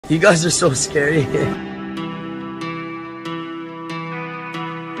You guys are so scary.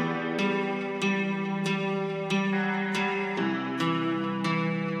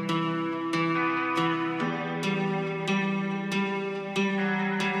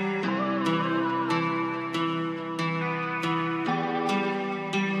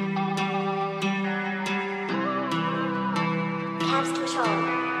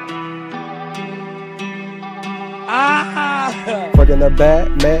 Fucking the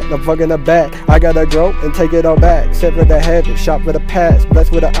bad, man, I'm fucking the bad. I gotta grow and take it all back. Set for the heaven, shot for the past.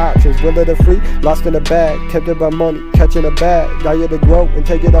 Blessed with the options, will of the free, lost in the bag. Tempted by money, catching a bag. Got you to grow and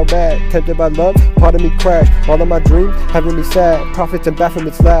take it all back. Tempted by love, part of me crash. All of my dreams, having me sad. Prophets and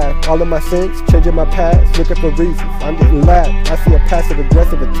Baphomet's laugh. All of my sins, changing my past. Looking for reasons, I'm getting laughed. I see a passive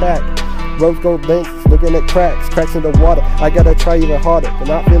aggressive attack. Rose gold lenses, looking at cracks in the water. I gotta try even harder, and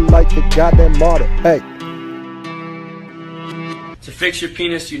I feel like the goddamn martyr. Hey. To fix your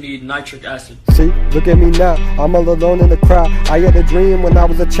penis, you need nitric acid. See, look at me now, I'm all alone in the crowd. I had a dream when I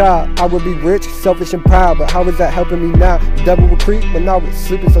was a child. I would be rich, selfish and proud, but how is that helping me now? The devil would creep when I was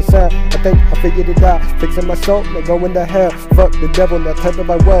sleeping so sad. I think I figured it out, fixing my soul, not going to hell. Fuck the devil, not tempted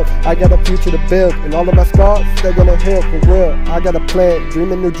by wealth. I got a future to build, and all of my scars, they're gonna heal for real. I got a plan,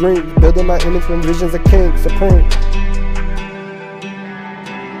 dreaming new dreams, building my image from visions of King Supreme.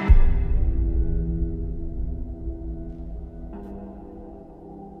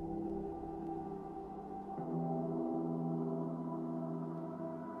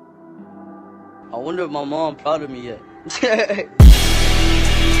 I wonder if my mom proud of me yet.